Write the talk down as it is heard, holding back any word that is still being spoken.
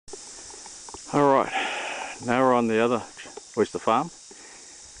Alright, now we're on the other oyster farm.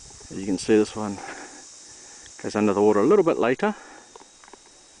 As you can see, this one goes under the water a little bit later.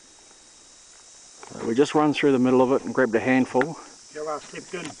 So we just run through the middle of it and grabbed a handful. You are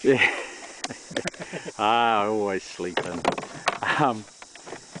slept in. Yeah. I always sleep in.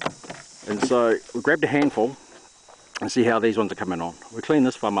 And so we grabbed a handful and see how these ones are coming on. We cleaned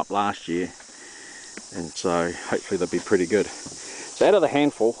this farm up last year, and so hopefully they'll be pretty good. So out of the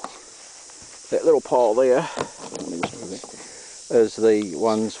handful, that little pile there is the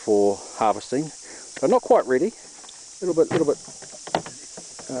ones for harvesting. They're not quite ready, a little bit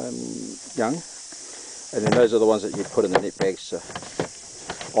young. And then those are the ones that you put in the net bags to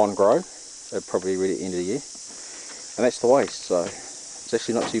on grow. They're probably ready at the end of the year. And that's the waste, so it's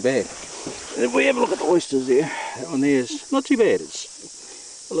actually not too bad. And if we have a look at the oysters there, that one there is not too bad.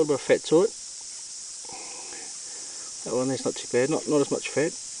 It's a little bit of fat to it. That one there's not too bad, not as much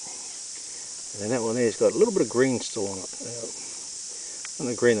fat. And then that one there's got a little bit of green still on it. And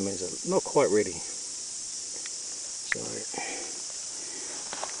the green, that means they're not quite ready. So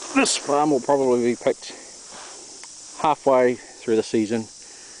this farm will probably be picked halfway through the season,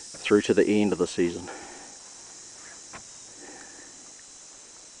 through to the end of the season.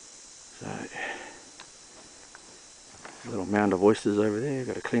 So, a little mound of oysters over there,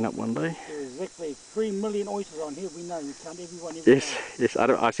 got to clean up one day. There's exactly 3 million oysters on here. We know you count everyone every day. Yes,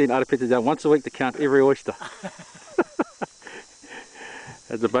 I've seen other pictures down once a week to count every oyster.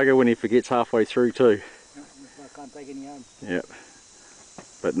 That's a bugger when he forgets halfway through too. I can't take any home. Yep.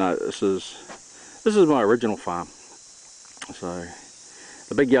 But no, this is my original farm. So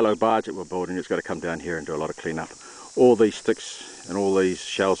the big yellow barge that we're building has got to come down here and do a lot of cleanup. All these sticks and all these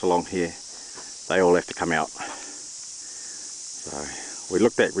shells along here, they all have to come out. So we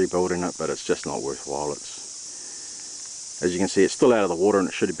looked at rebuilding it, but it's just not worthwhile. It's, as you can see, it's still out of the water and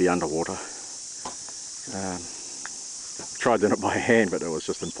it should be underwater. Tried doing it by hand, but it was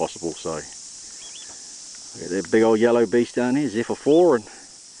just impossible. So we got that big old yellow beast down here, Zephyr 4, and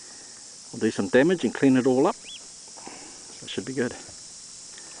we'll do some damage and clean it all up. So it should be good.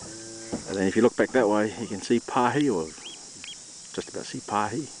 And then if you look back that way, you can see Pahi, or just about see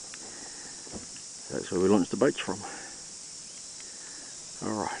Pahi. That's where we launched the boats from.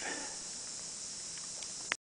 Alright.